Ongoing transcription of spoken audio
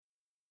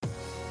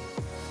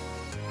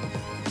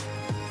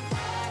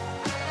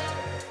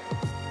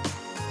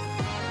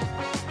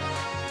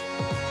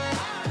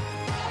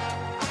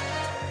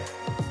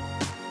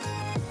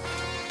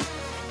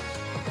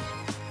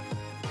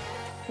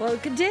Well,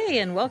 good day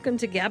and welcome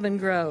to Gab and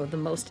Grow, the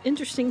most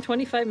interesting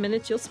 25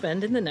 minutes you'll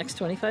spend in the next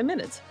 25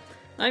 minutes.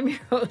 I'm your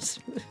host.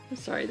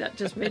 Sorry, that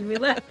just made me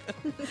laugh.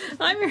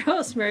 I'm your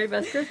host, Mary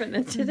Beth Griffin,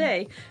 and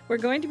today we're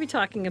going to be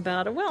talking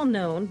about a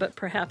well-known but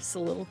perhaps a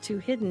little too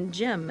hidden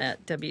gem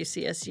at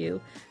WCSU,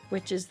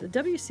 which is the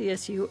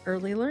WCSU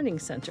Early Learning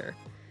Center.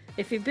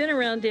 If you've been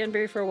around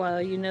Danbury for a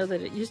while, you know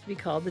that it used to be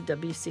called the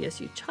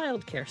WCSU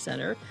Child Care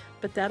Center,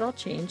 but that all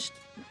changed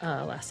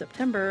last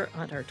September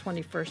on our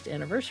 21st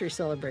anniversary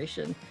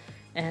celebration,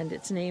 and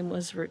its name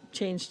was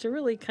changed to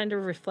really kind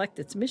of reflect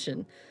its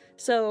mission.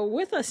 So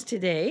with us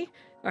today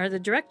are the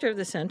director of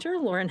the center,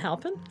 Lauren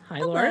Halpin. Hi,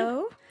 Hello.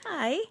 Lauren.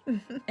 Hi.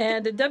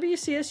 And a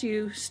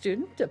WCSU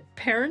student, a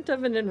parent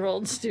of an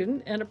enrolled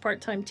student, and a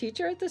part-time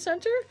teacher at the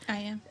center. I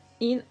am.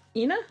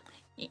 Ina?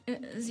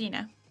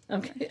 Zena.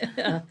 Okay.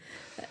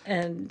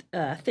 And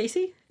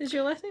Thacey is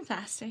your last name?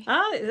 Fasty.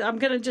 I'm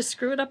going to just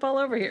screw it up all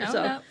over here.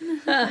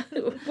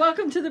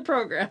 Welcome to the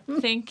program.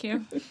 Thank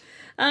you.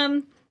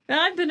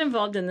 I've been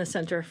involved in the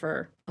center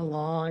for a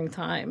long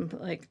time,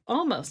 like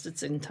almost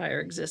its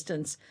entire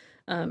existence,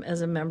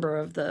 as a member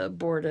of the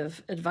board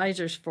of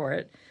advisors for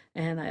it.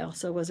 And I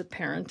also was a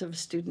parent of a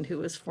student who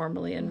was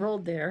formerly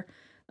enrolled there,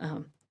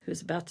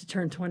 who's about to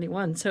turn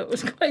 21, so it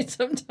was quite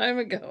some time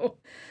ago.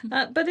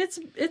 But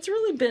it's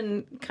really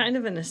been kind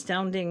of an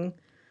astounding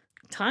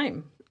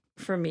time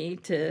for me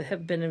to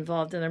have been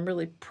involved, and I'm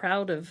really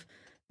proud of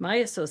my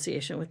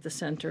association with the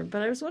center.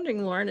 But I was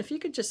wondering, Lauren, if you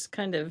could just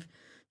kind of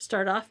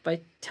start off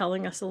by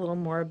telling us a little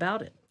more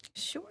about it.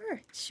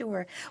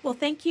 Sure. Well,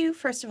 thank you,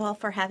 first of all,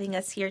 for having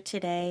us here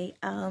today.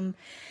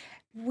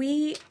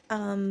 We,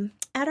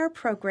 at our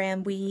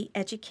program, we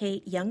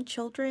educate young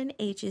children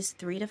ages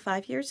 3 to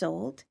 5 years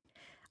old.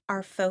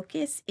 Our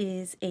focus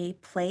is a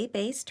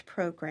play-based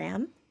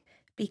program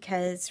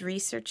because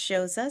research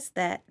shows us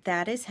that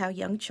that is how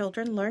young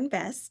children learn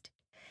best.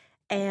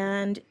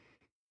 And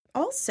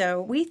also,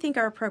 we think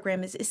our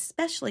program is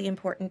especially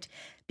important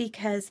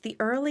because the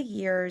early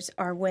years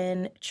are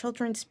when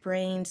children's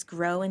brains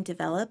grow and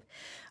develop.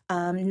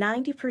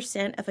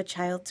 90% of a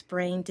child's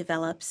brain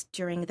develops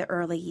during the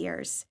early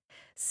years.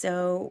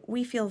 So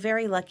we feel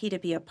very lucky to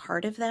be a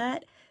part of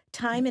that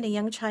time in a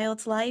young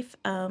child's life.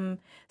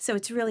 So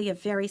it's really a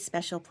very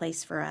special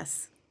place for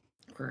us.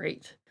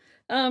 Great.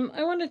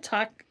 I want to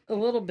talk a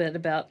little bit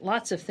about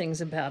lots of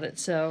things about it.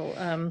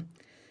 So,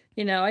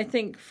 I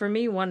think for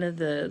me, one of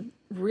the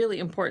really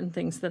important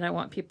things that I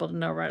want people to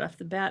know right off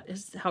the bat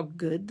is how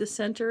good the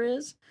center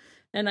is.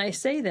 And I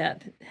say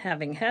that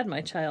having had my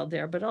child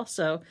there, but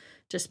also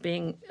just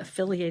being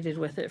affiliated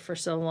with it for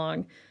so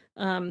long.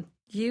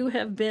 You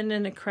have been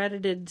an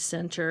accredited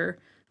center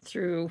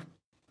through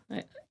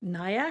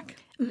NIAC,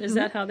 is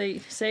that how they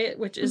say it?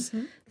 Which is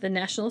the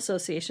National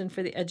Association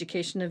for the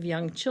Education of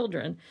Young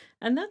Children.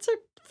 And that's a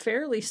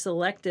fairly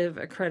selective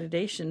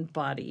accreditation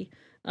body.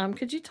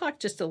 Could you talk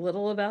just a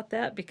little about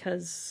that?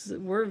 Because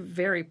we're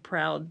very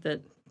proud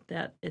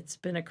that it's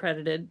been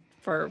accredited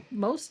for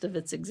most of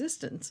its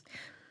existence.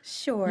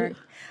 Sure.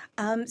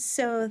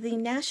 So the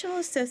National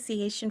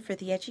Association for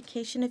the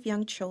Education of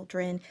Young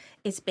Children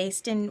is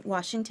based in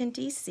Washington,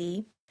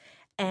 D.C.,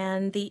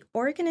 and the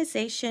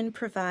organization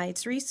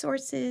provides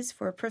resources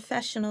for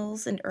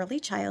professionals in early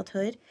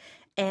childhood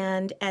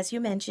and, as you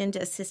mentioned,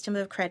 a system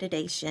of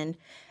accreditation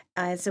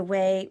as a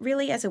way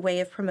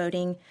of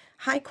promoting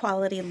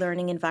high-quality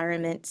learning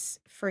environments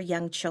for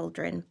young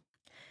children.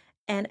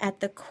 And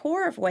at the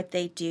core of what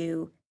they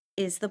do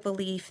is the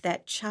belief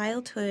that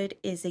childhood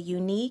is a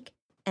unique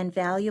and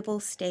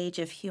valuable stage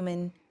of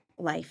human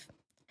life.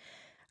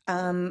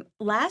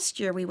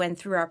 Last year, we went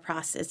through our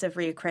process of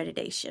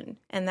reaccreditation,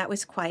 and that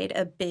was quite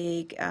a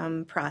big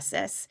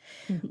process.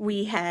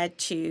 We had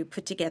to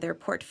put together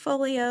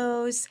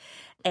portfolios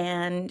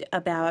and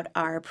about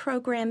our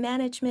program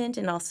management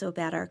and also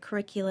about our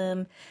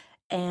curriculum.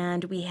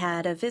 And we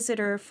had a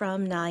visitor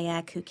from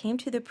NIAC who came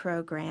to the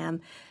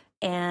program,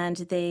 and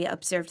they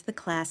observed the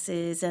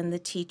classes and the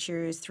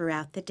teachers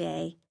throughout the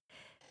day.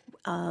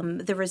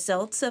 The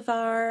results of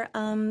our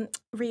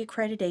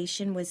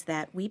reaccreditation was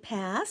that we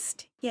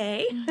passed.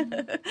 Yay.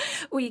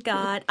 We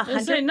got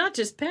 100. Not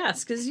just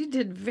passed, because you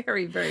did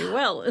very, very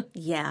well.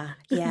 Yeah.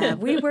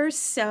 We were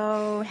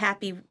so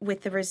happy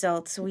with the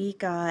results. We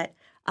got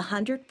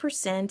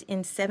 100%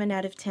 in 7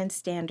 out of 10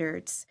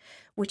 standards,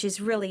 which is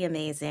really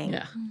amazing.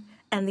 Yeah.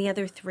 And the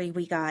other 3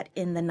 we got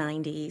in the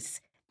 90s.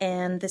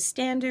 And the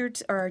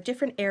standards are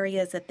different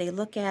areas that they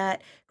look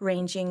at,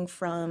 ranging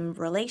from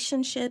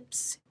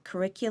relationships,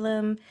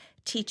 curriculum,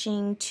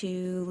 teaching,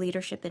 to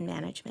leadership and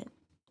management.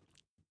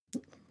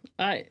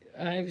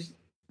 I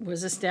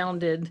was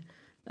astounded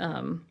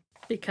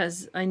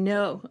because I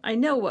know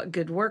what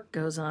good work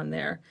goes on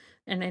there,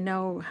 and I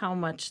know how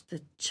much the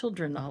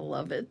children all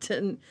love it,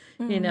 and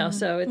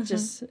so it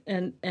just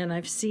and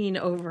I've seen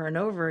over and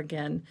over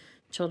again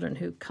children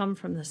who come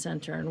from the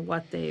center and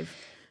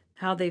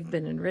how they've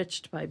been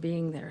enriched by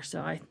being there.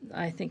 So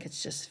I think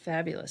it's just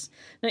fabulous.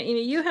 Now,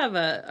 you have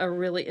a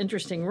really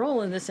interesting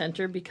role in the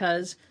center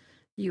because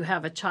you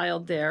have a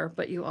child there,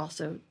 but you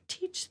also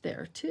teach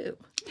there too.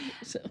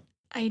 So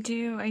I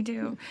do. I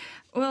do.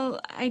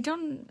 Well, I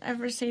don't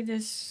ever say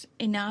this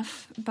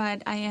enough,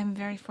 but I am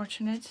very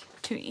fortunate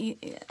to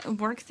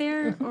work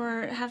there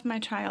or have my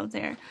child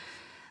there.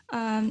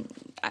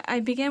 I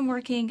began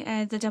working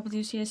at the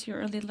WCSU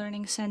Early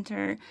Learning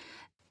Center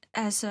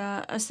as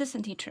a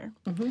assistant teacher,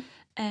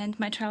 and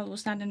my child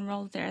was not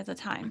enrolled there at the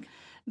time.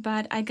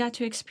 But I got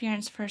to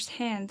experience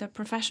firsthand the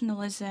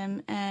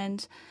professionalism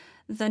and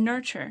the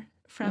nurture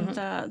from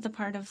the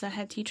part of the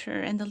head teacher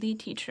and the lead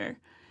teacher.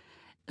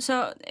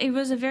 So it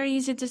was a very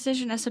easy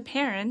decision as a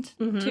parent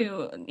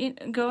to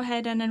go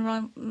ahead and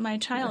enroll my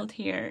child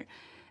here.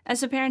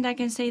 As a parent, I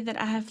can say that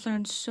I have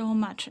learned so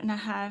much, and I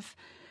have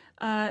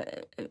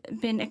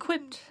been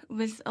equipped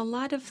with a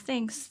lot of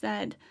things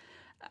that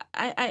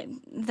I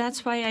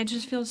that's why I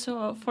just feel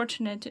so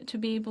fortunate to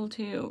be able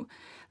to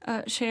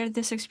share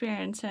this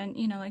experience and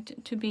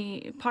to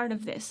be part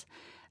of this.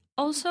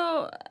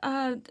 Also,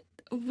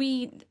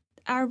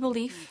 our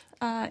belief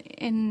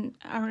in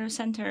our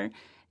center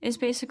is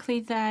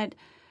basically that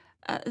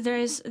there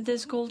is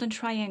this golden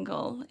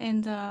triangle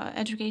in the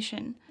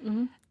education.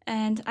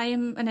 And I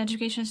am an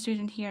education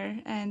student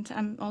here, and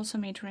I'm also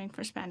majoring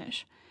for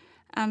Spanish.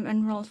 I'm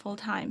enrolled full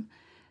time.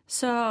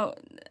 So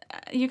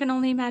you can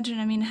only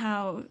imagine,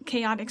 how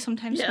chaotic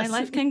sometimes my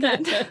life can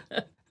get.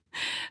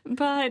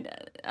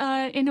 But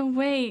in a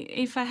way,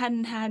 if I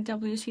hadn't had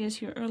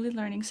WCSU Early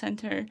Learning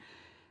Center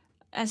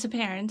as a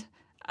parent,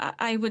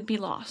 I would be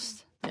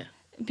lost.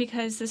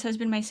 Because this has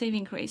been my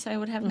saving grace. I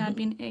would have not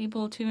been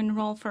able to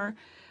enroll for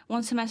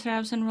one semester. I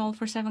was enrolled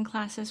for 7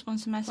 classes. One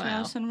semester I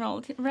was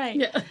enrolled. Right.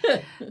 Yeah.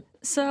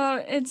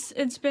 So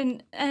it's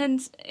been,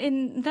 and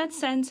in that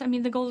sense,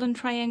 the golden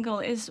triangle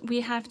is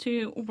we have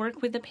to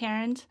work with the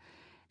parent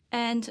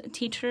and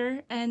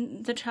teacher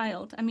and the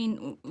child.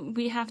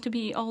 We have to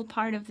be all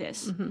part of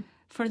this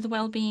for the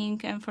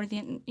well-being and for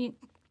the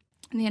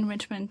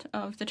enrichment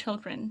of the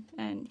children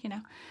and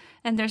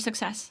their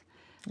success.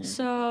 Yeah.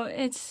 So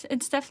it's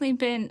definitely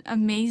been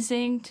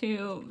amazing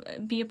to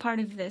be a part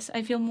of this.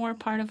 I feel more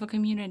part of a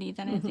community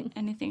than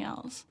anything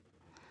else.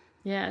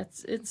 Yeah,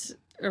 it's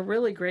a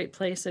really great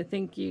place. I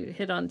think you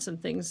hit on some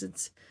things.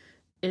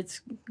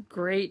 It's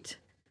great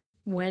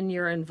when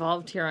you're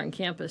involved here on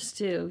campus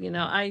too.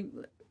 I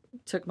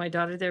took my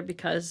daughter there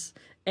because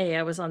A,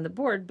 I was on the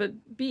board,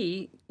 but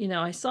B,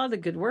 I saw the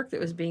good work that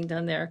was being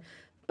done there.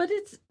 But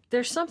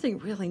there's something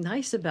really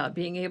nice about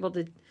being able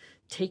to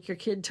take your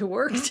kid to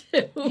work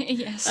too.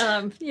 Yes.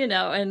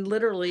 And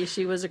literally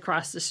she was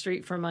across the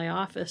street from my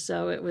office.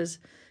 So it was,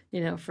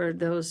 for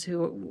those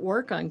who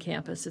work on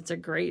campus, it's a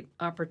great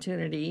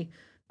opportunity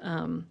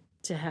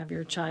to have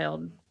your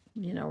child,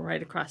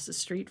 right across the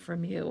street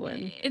from you.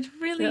 And it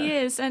really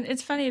is. And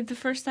it's funny, the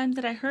first time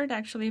that I heard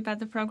actually about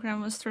the program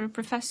was through a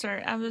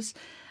professor. I was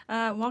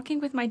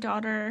walking with my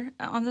daughter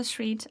on the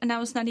street, and I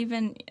was not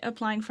even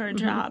applying for a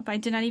job. I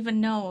did not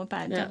even know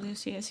about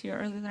WCSU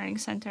Early Learning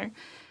Center.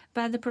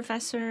 But the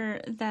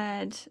professor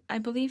that I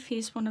believe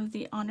he's one of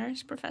the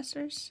honors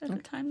professors at the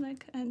time,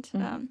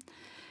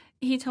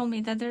 he told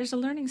me that there's a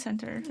learning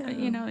center.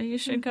 You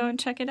should go and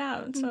check it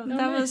out. So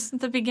that was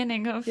the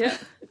beginning of. Yeah.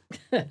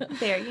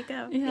 There you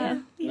go.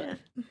 Yeah.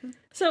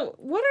 So,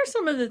 what are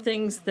some of the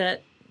things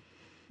that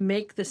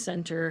make the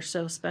center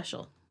so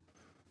special?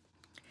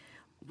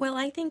 Well,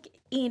 I think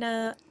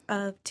Ina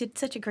did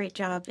such a great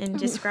job in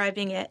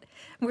describing it.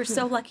 We're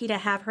so lucky to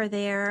have her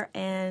there,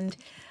 and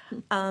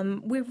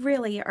we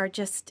really are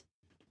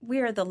we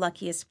are the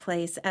luckiest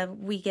place.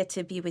 We get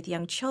to be with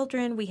young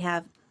children. We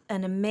have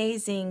an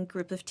amazing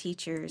group of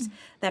teachers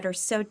that are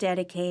so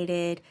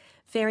dedicated,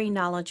 very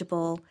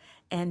knowledgeable,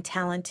 and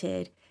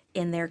talented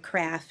in their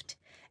craft.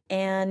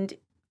 And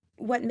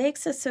what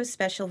makes us so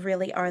special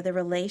really are the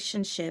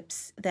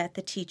relationships that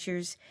the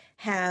teachers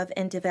have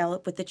and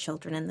develop with the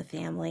children and the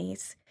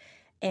families.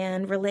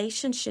 And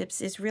relationships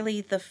is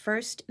really the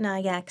first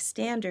NIAC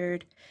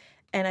standard,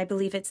 and I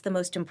believe it's the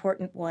most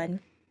important one.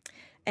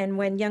 And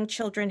when young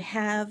children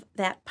have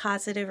that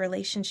positive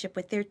relationship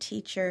with their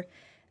teacher,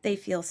 they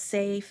feel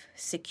safe,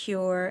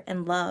 secure,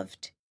 and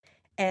loved.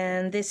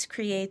 And this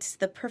creates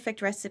the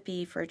perfect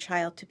recipe for a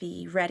child to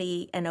be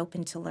ready and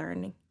open to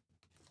learning.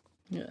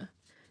 Yeah.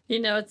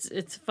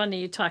 It's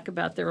funny you talk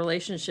about the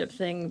relationship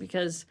thing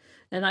because,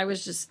 and I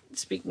was just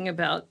speaking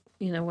about,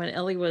 when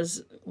Ellie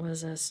was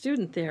a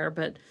student there,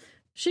 but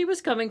she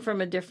was coming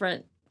from a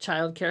different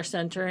child care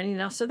center.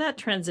 And, so that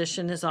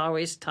transition is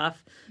always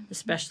tough,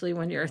 especially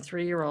when you're a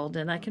 3-year-old.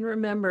 And I can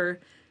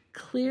remember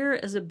clear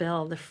as a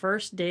bell the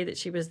first day that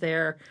she was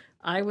there,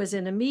 I was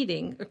in a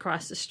meeting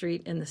across the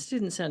street in the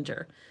student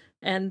center.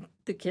 And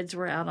the kids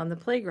were out on the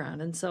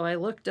playground. And so I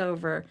looked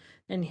over,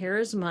 and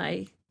here's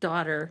my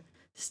daughter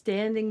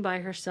standing by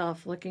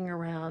herself, looking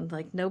around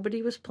like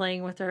nobody was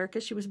playing with her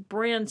because she was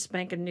brand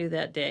spanking new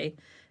that day.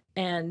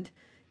 And,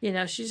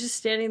 she's just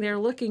standing there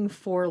looking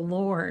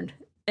forlorn.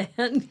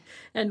 And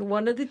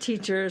one of the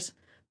teachers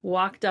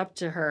walked up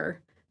to her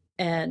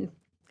and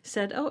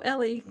said, "Oh,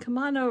 Ellie, come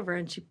on over."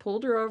 And she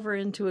pulled her over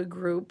into a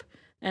group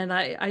And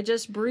I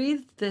just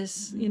breathed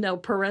this,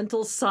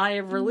 parental sigh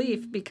of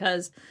relief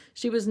because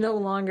she was no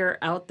longer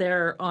out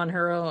there on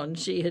her own.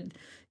 She had,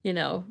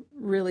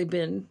 really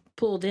been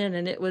pulled in.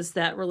 And it was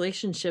that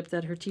relationship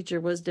that her teacher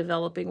was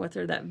developing with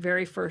her that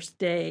very first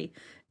day.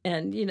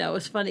 And, it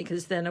was funny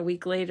because then a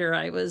week later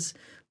I was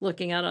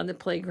looking out on the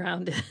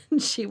playground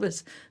and she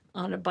was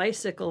on a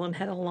bicycle and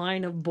had a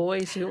line of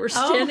boys who were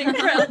standing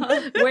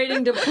around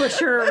waiting to push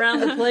her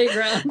around the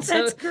playground.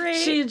 So That's great.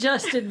 she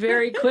adjusted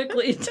very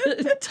quickly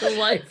to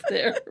life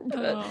there.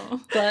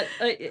 But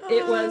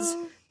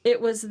it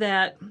was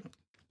that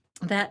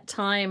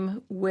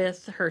time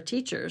with her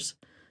teachers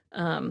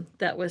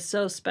that was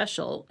so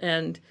special.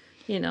 And,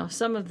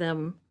 some of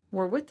them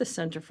were with the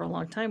center for a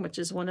long time, which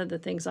is one of the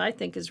things I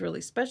think is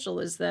really special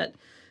is that,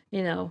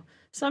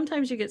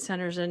 sometimes you get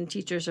centers and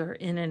teachers are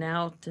in and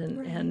out,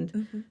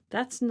 and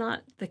that's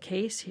not the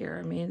case here.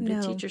 I mean,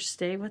 the teachers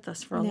stay with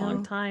us for a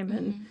long time.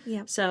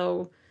 And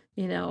so,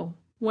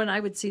 when I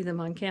would see them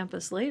on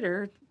campus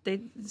later,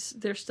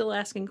 they're still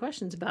asking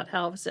questions about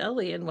how's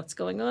Ellie and what's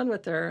going on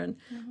with her and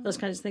those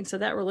kinds of things. So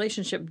that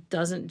relationship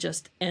doesn't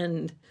just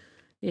end,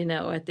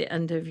 at the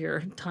end of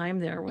your time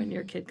there when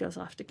your kid goes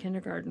off to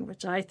kindergarten,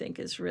 which I think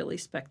is really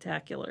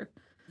spectacular.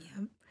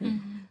 Yeah.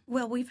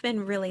 Well, we've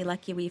been really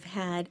lucky. We've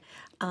had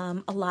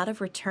a lot of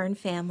return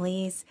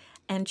families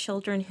and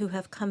children who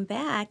have come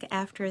back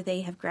after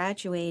they have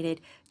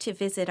graduated to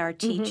visit our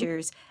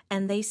teachers,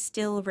 and they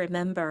still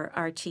remember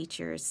our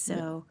teachers.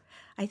 So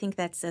I think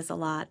that says a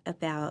lot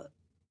about,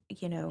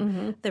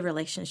 the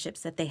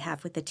relationships that they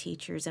have with the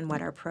teachers and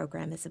what our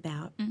program is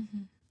about.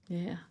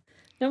 Yeah.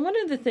 Now, one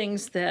of the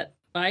things that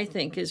I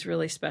think is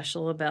really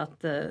special about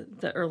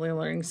the Early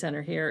Learning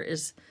Center here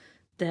is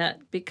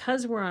that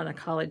because we're on a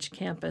college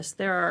campus,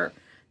 there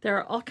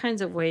are all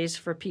kinds of ways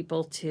for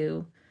people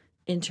to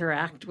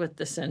interact with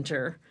the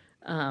center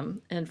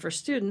and for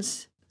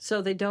students, so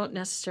they don't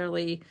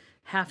necessarily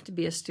have to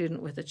be a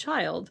student with a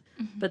child,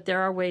 but there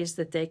are ways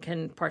that they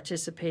can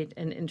participate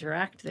and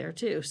interact there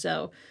too.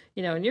 So,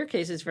 in your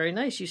case, it's very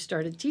nice. You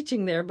started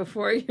teaching there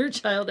before your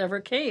child ever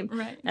came,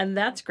 right? And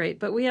that's great.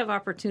 But we have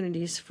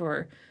opportunities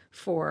for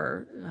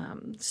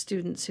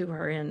students who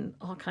are in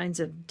all kinds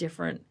of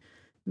different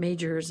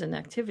majors and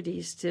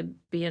activities to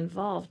be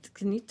involved.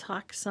 Can you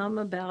talk some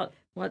about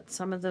what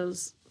some of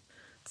those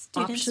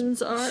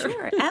options are?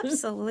 Sure,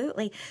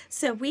 absolutely.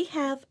 So we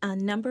have a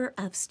number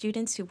of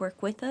students who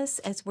work with us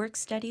as work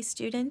study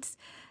students,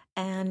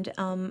 and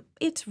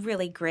it's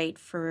really great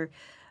for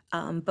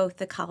both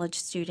the college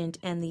student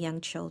and the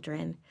young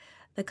children.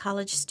 The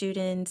college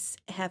students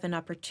have an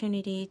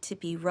opportunity to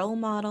be role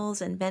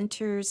models and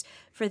mentors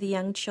for the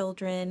young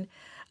children.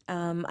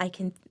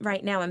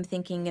 Right now I'm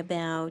thinking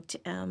about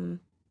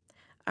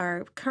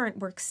our current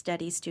work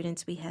study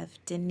students. We have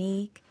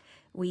Danique,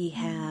 we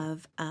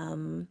have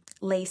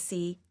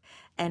Lacey,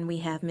 and we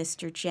have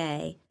Mr.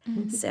 J.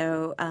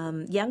 So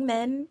young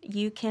men,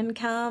 you can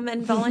come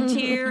and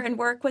volunteer and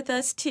work with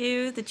us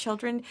too. The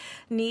children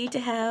need to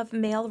have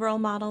male role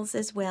models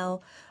as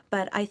well.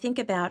 But I think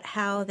about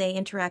how they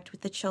interact with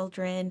the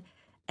children,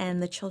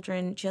 and the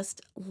children just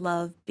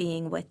love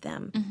being with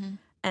them.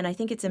 And I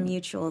think it's a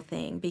mutual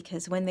thing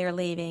because when they're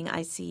leaving,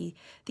 I see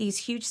these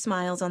huge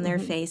smiles on their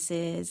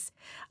faces.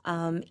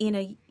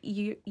 You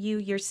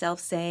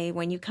yourself say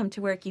when you come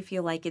to work, you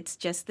feel like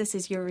this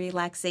is your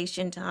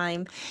relaxation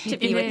time to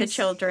be with the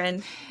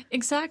children.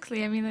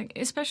 Exactly. I mean, like,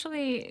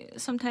 especially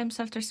sometimes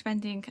after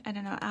spending,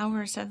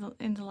 hours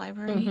in the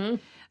library,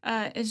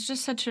 it's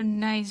just such a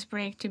nice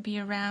break to be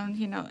around,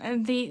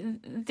 and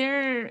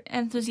their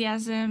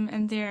enthusiasm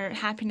and their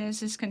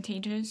happiness is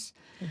contagious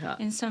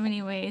in so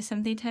many ways.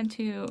 And they tend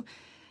to,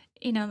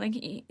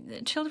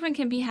 children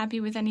can be happy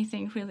with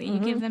anything, really. You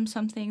give them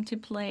something to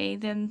play,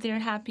 then they're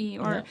happy,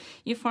 or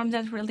you form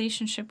that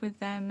relationship with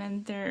them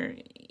and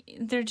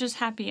they're just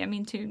happy. I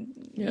mean,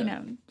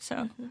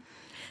 so.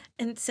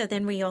 And so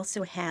then we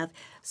also have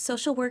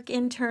social work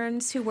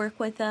interns who work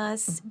with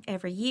us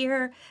every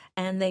year,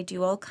 and they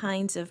do all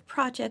kinds of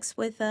projects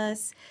with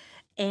us.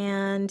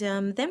 And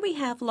then we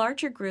have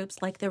larger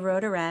groups like the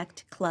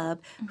Rotaract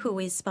Club, who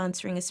is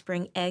sponsoring a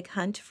spring egg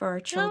hunt for our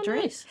children.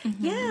 Oh, nice.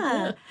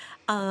 Yeah.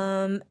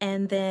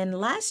 And then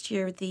last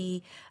year,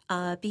 the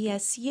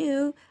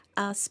BSU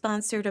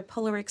sponsored a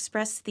Polar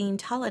Express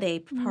themed holiday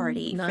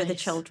party for the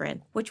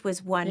children, which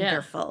was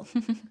wonderful.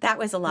 That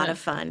was a lot of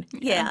fun.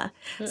 Yeah.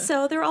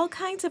 So there are all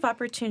kinds of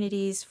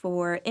opportunities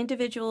for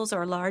individuals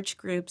or large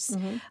groups.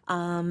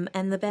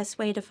 And the best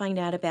way to find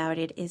out about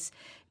it is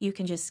you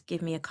can just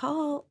give me a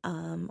call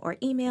or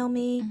email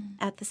me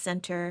at the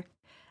center.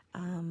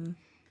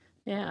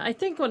 I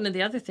think one of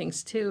the other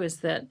things, too,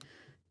 is that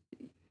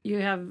you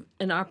have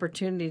an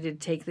opportunity to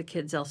take the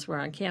kids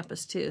elsewhere on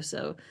campus, too.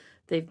 So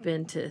they've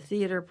been to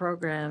theater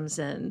programs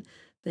and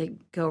they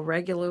go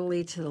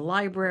regularly to the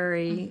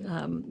library.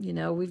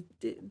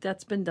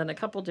 That's been done a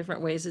couple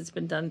different ways. It's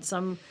been done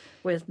some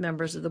with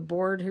members of the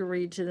board who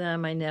read to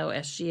them. I know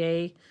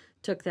SGA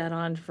took that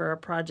on for a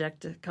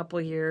project a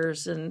couple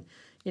years. And,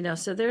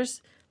 so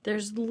there's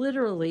there's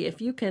literally,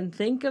 if you can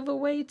think of a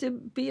way to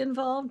be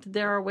involved,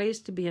 there are ways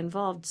to be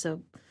involved.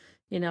 So,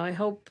 I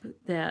hope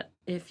that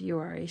if you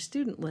are a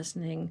student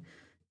listening,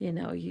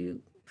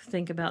 you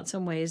think about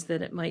some ways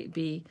that it might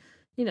be,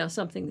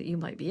 something that you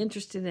might be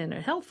interested in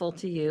or helpful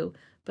to you,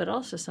 but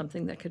also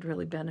something that could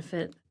really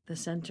benefit the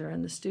center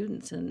and the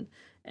students. And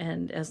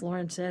as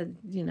Lauren said,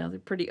 they're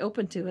pretty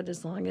open to it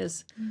as long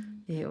as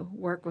you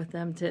work with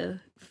them to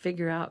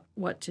figure out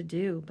what to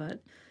do.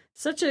 But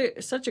such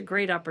a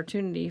great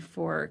opportunity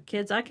for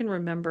kids. I can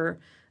remember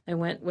I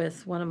went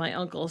with one of my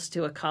uncles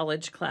to a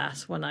college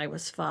class when I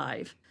was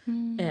 5.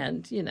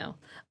 And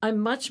I'm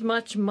much,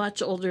 much,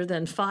 much older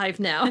than 5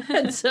 now,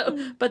 and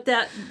so, but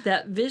that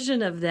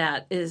vision of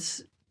that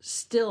is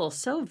still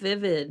so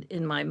vivid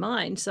in my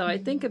mind. So I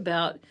think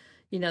about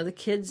the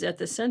kids at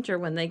the center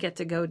when they get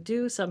to go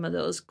do some of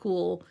those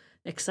cool,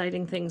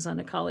 exciting things on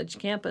a college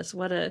campus.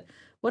 What a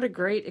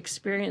great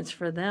experience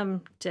for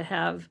them to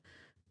have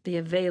the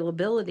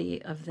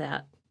availability of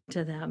that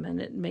to them,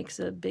 and it makes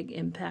a big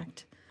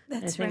impact.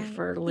 That's I think right.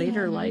 for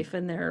later life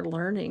and their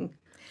learning.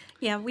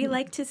 Yeah, we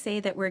like to say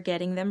that we're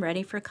getting them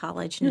ready for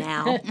college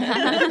now.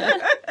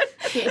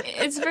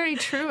 It's very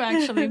true,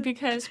 actually,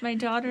 because my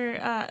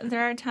daughter,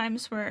 there are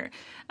times where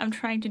I'm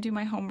trying to do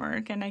my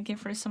homework and I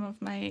give her some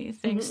of my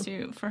things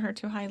for her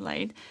to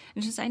highlight.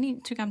 And she's, I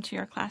need to come to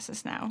your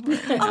classes now.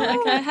 Like,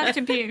 I have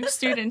to be a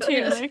student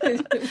too. Like,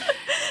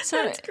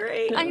 so That's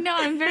great. I know,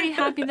 I'm very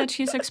happy that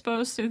she's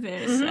exposed to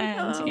this.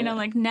 And,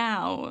 like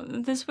now,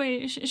 this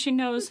way she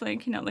knows,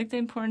 like the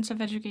importance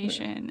of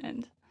education.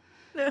 And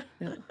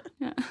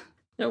yeah.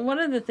 Now, one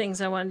of the things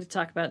I wanted to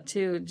talk about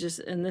too,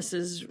 and this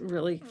is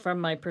really from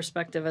my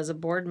perspective as a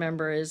board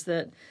member, is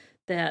that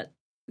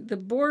the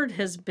board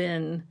has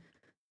been,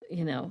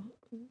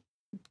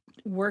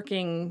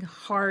 working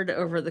hard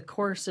over the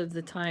course of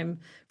the time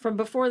from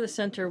before the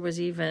center was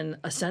even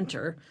a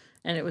center,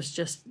 and it was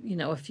just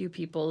a few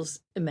people's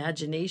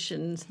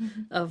imaginations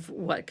of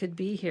what could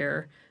be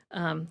here.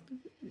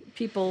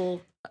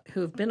 People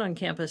who've been on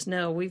campus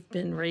know we've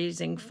been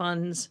raising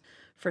funds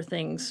for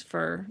things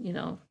for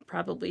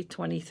probably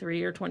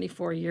 23 or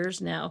 24 years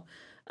now.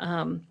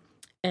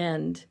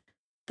 And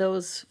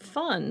those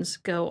funds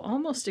go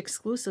almost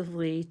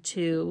exclusively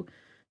to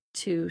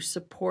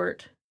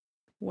support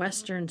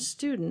Western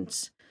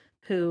students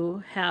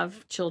who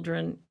have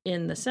children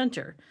in the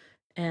center.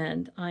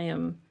 And I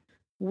am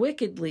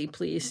wickedly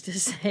pleased to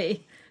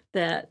say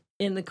that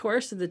in the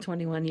course of the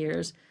 21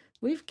 years,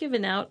 we've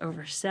given out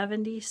over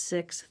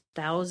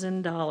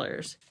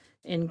 $76,000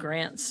 in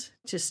grants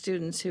to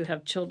students who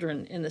have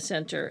children in the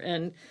center.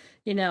 And,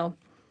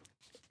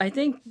 I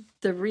think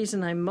the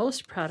reason I'm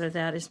most proud of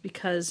that is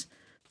because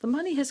the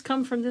money has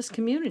come from this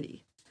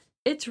community.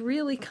 It's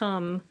really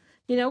come,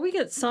 we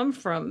get some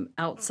from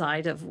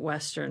outside of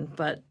Western,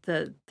 but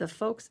the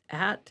folks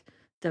at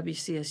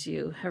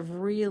WCSU have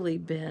really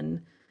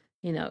been,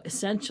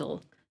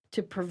 essential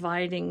to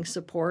providing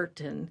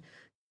support and,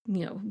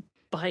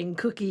 buying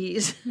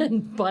cookies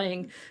and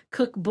buying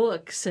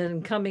cookbooks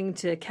and coming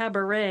to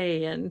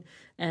cabaret, and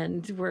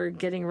we're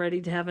getting ready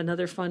to have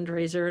another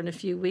fundraiser in a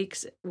few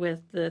weeks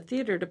with the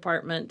theater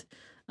department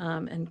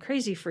and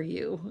Crazy for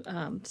You.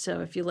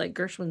 So if you like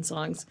Gershwin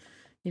songs,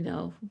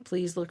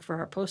 please look for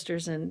our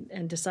posters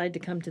and decide to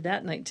come to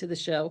that night to the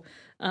show.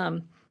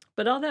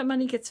 But all that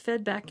money gets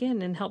fed back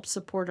in and helps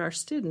support our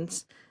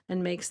students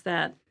and makes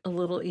that a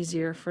little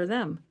easier for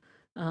them.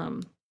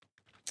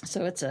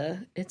 So it's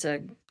a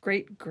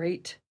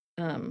great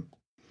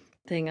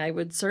thing. I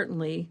would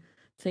certainly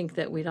think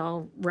that we'd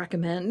all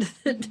recommend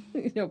that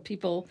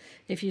people,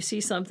 if you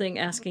see something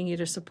asking you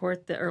to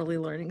support the Early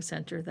Learning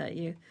Center, that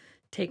you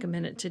take a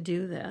minute to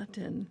do that.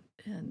 And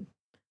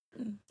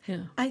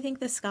yeah, I think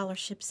the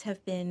scholarships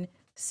have been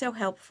so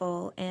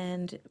helpful,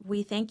 and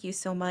we thank you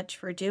so much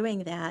for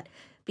doing that,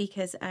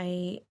 because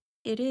it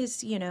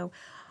is, the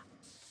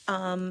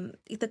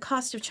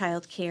cost of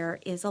childcare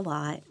is a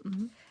lot.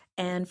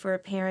 And for a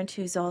parent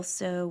who's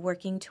also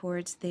working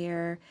towards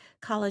their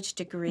college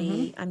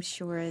degree, I'm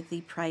sure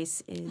the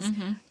price is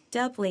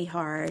doubly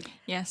hard.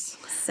 Yes.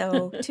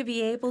 So to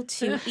be able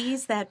to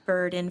ease that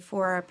burden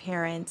for our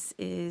parents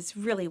is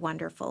really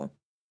wonderful.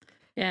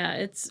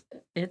 Yeah,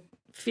 it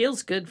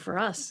feels good for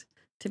us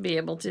to be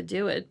able to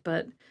do it,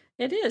 but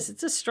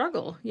it's a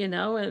struggle,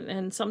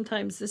 and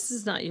sometimes this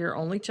is not your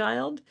only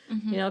child.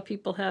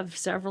 People have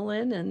several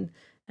and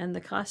the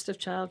cost of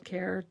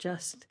childcare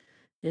just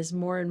is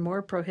more and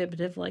more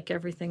prohibitive, like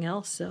everything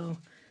else. So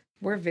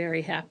we're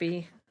very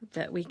happy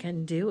that we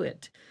can do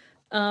it.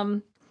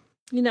 Some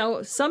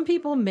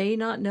people may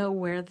not know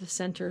where the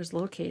center is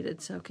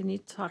located. So can you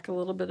talk a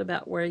little bit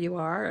about where you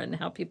are and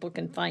how people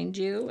can find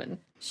you? And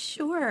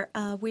Sure.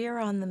 We are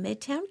on the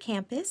Midtown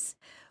campus.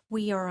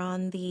 We are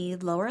on the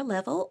lower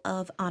level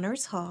of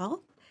Honors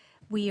Hall.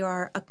 We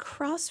are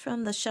across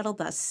from the shuttle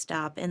bus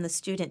stop in the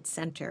student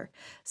center.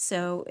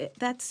 So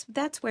that's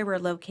where we're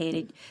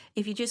located.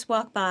 If you just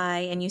walk by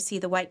and you see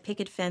the white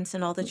picket fence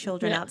and all the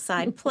children Yeah.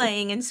 outside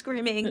playing and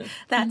screaming,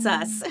 that's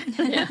us.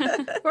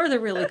 Yeah, or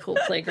the really cool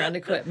playground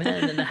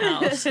equipment in the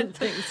house and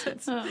things.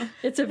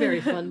 It's a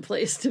very fun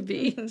place to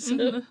be.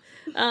 So,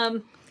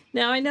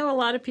 now I know a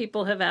lot of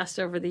people have asked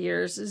over the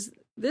years: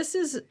 this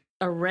is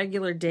a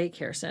regular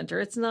daycare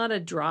center? It's not a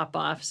drop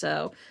off,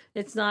 so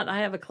it's not. I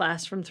have a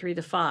class from 3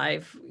 to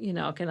 5.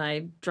 Can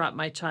I drop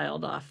my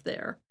child off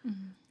there?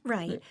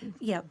 Right.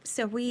 Yep.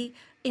 So we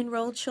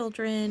enroll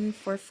children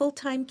for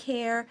full-time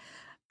care.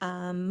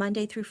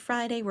 Monday through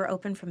Friday, we're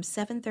open from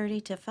 7:30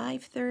 to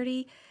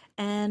 5:30,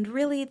 and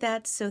really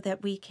that's so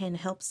that we can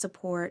help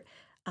support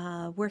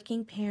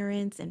working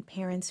parents and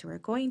parents who are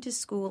going to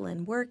school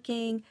and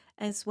working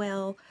as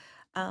well.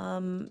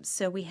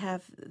 So we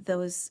have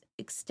those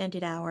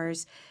extended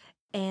hours.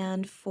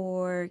 And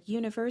for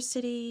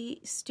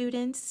university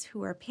students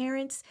who are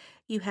parents,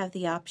 you have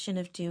the option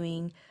of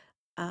doing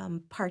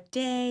part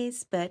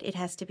days, but it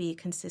has to be a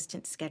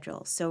consistent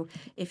schedule. So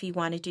if you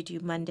wanted to do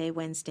Monday,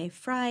 Wednesday,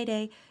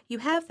 Friday, you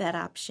have that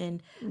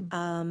option.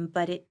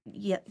 But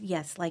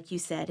yes, like you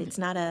said, it's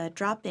not a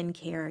drop-in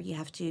care. You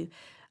have to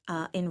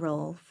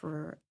enroll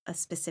for a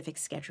specific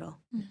schedule.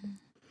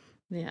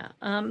 Yeah.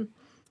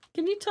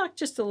 Can you talk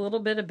just a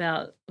little bit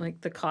about like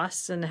the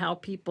costs and how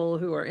people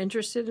who are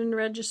interested in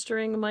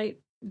registering might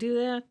do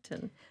that?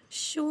 And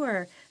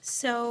Sure.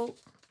 So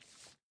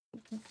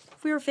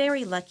we're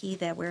very lucky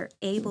that we're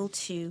able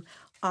to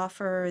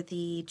offer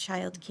the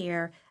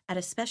childcare at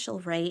a special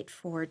rate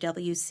for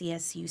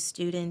WCSU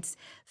students,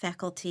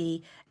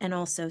 faculty, and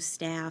also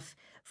staff.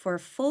 For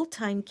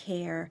full-time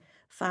care,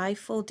 5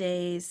 full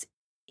days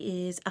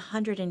is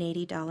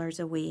 $180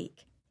 a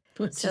week.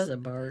 which is a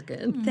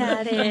bargain.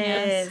 That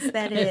Yes. is,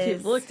 that If is.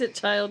 you've looked at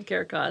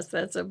childcare costs,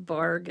 that's a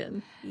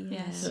bargain.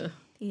 Yes.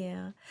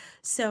 Yeah.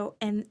 So,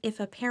 and if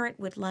a parent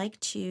would like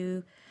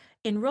to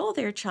enroll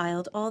their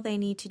child, all they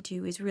need to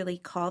do is really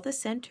call the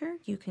center.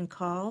 You can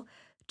call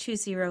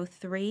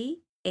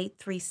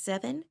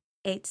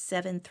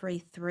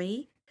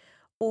 203-837-8733,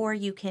 or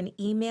you can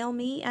email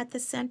me at the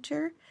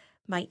center.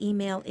 My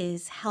email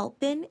is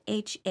helpin,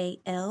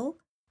 HALPINL,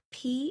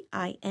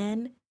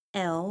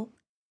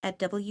 at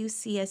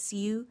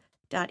wcsu.edu.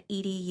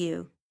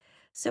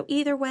 So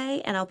either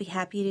way, and I'll be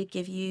happy to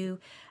give you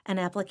an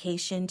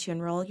application to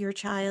enroll your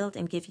child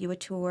and give you a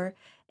tour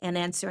and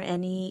answer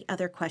any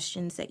other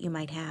questions that you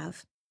might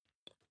have.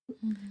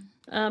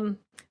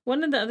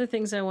 One of the other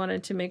things I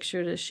wanted to make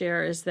sure to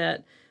share is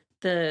that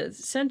the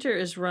center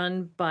is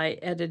run by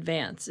Ed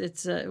Advance.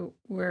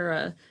 We're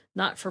a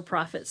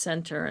not-for-profit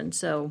center, and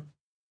so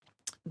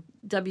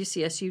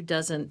WCSU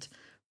doesn't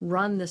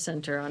run the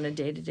center on a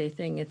day-to-day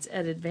thing. It's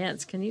Ed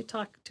Advance. Can you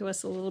talk to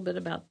us a little bit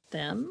about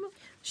them?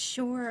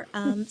 Sure.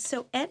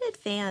 So Ed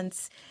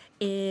Advance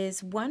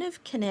is one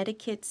of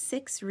Connecticut's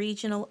 6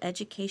 regional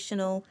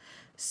educational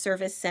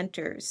service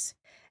centers,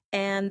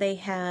 and they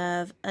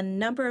have a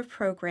number of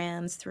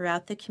programs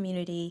throughout the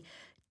community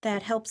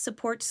that help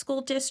support school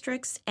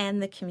districts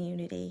and the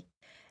community.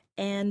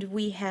 And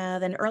we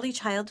have an early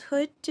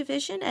childhood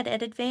division at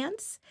Ed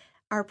Advance.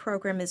 Our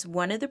program is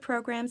one of the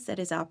programs that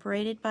is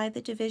operated by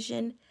the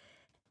division.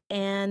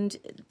 And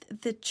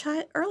the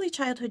early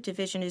childhood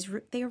division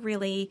they're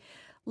really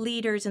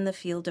leaders in the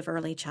field of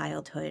early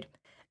childhood.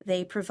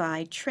 They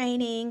provide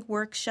training,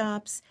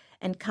 workshops,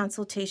 and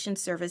consultation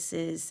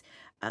services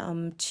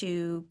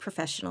to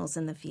professionals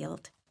in the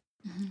field.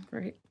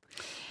 Great.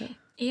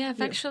 Yeah,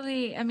 I've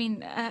actually,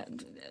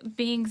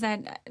 being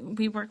that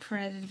we work for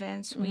Ed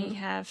Advance, we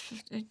have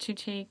to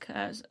take,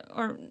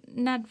 or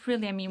not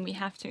really, we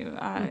have to.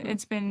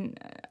 It's been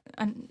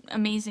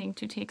amazing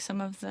to take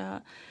some of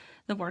the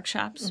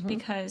workshops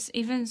because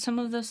even some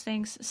of those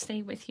things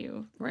stay with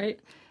you. Right.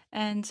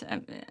 And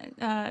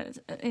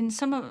in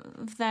some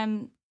of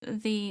them,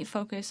 the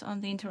focus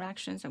on the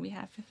interactions that we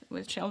have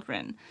with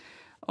children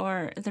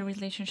or the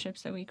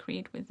relationships that we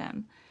create with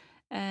them.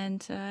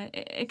 And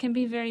it can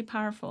be very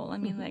powerful.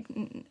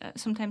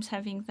 Sometimes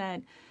having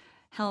that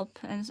help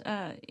and,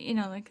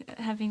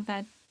 having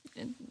that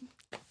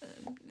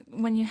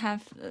when you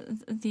have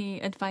the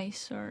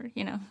advice or,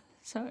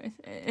 so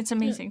it's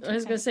amazing. I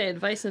was going to say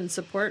advice and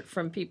support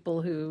from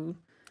people who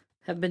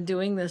have been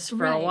doing this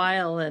for a Right.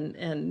 while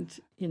and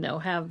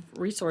have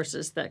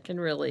resources that can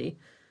really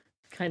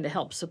kind of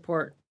help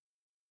support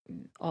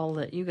all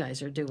that you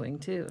guys are doing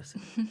too. So,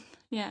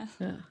 Yeah.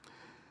 yeah.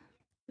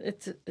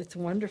 It's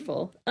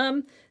wonderful.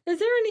 Is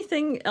there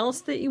anything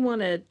else that you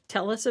want to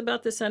tell us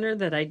about the center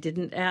that I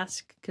didn't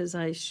ask? Because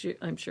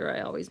I'm sure I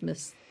always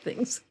miss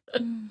things.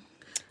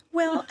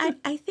 Well,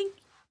 I think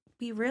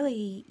we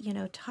really,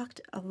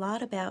 talked a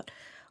lot about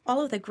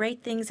all of the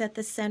great things at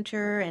the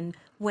center and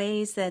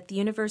ways that the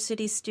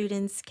university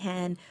students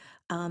can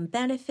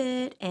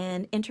benefit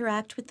and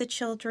interact with the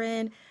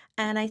children.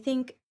 And I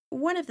think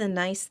one of the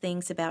nice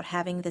things about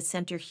having the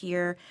center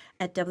here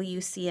at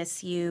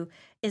WCSU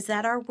is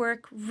that our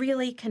work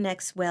really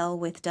connects well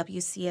with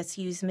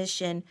WCSU's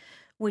mission,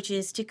 which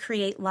is to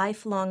create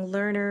lifelong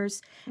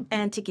learners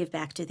and to give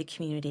back to the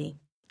community.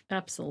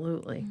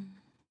 Absolutely.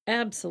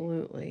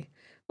 Absolutely.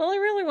 Well, I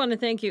really want to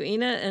thank you,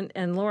 Ina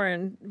and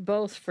Lauren,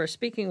 both for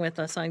speaking with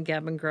us on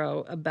Gab and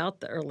Grow about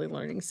the Early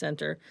Learning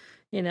Center.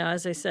 You know,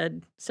 as I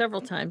said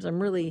several times,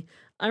 I'm really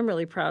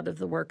proud of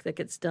the work that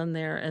gets done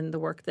there and the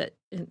work that,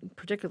 in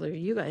particular,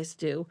 you guys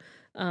do.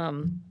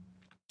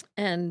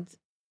 And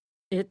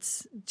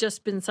it's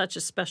just been such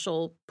a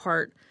special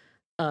part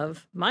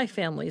of my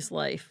family's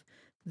life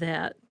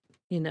that,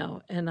 you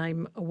know, and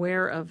I'm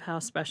aware of how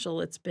special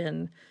it's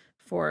been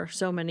for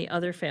so many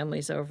other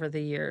families over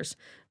the years.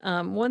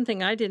 One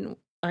thing I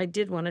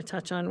did want to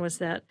touch on was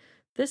that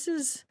this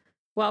is,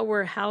 while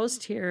we're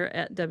housed here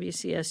at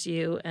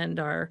WCSU and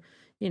our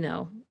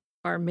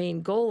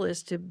main goal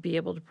is to be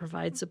able to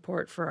provide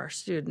support for our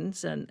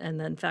students and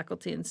then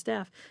faculty and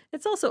staff,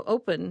 it's also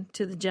open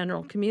to the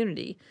general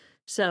community.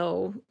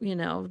 So, you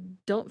know,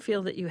 don't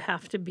feel that you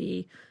have to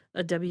be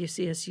a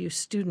WCSU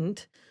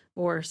student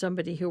or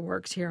somebody who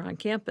works here on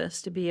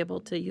campus to be able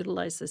to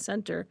utilize the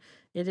center.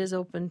 It is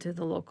open to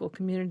the local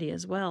community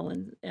as well.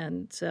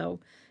 And so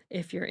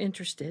if you're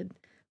interested,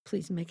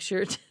 please make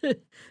sure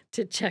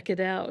to check it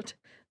out.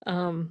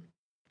 You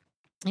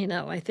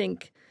know, I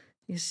think,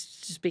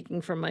 speaking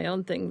from my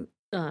own thing,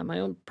 my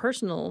own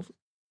personal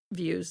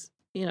views,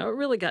 you know, it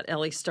really got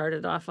Ellie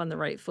started off on the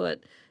right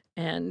foot.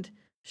 And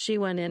she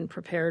went in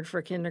prepared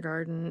for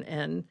kindergarten,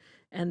 and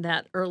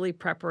that early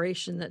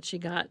preparation that she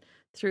got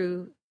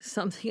through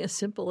something as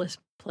simple as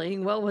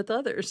playing well with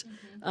others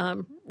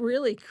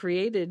really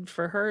created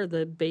for her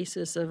the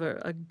basis of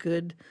a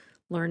good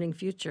learning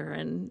future.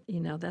 And,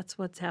 you know, that's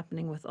what's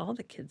happening with all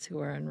the kids who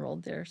are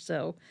enrolled there.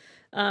 So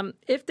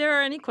if there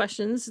are any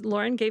questions,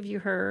 Lauren gave you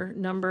her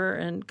number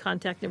and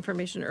contact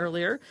information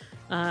earlier.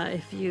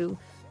 If you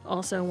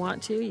also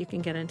want to, you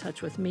can get in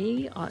touch with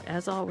me,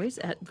 as always,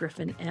 at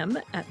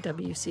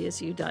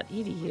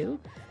griffinm@wcsu.edu.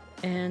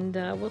 And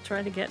we'll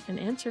try to get an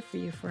answer for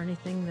you for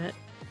anything that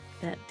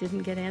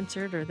didn't get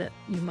answered or that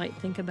you might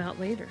think about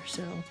later.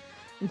 So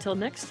until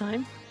next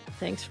time,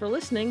 thanks for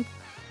listening.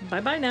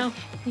 Bye-bye now.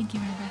 Thank you,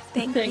 Mary Beth.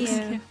 Thank Thanks.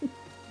 you.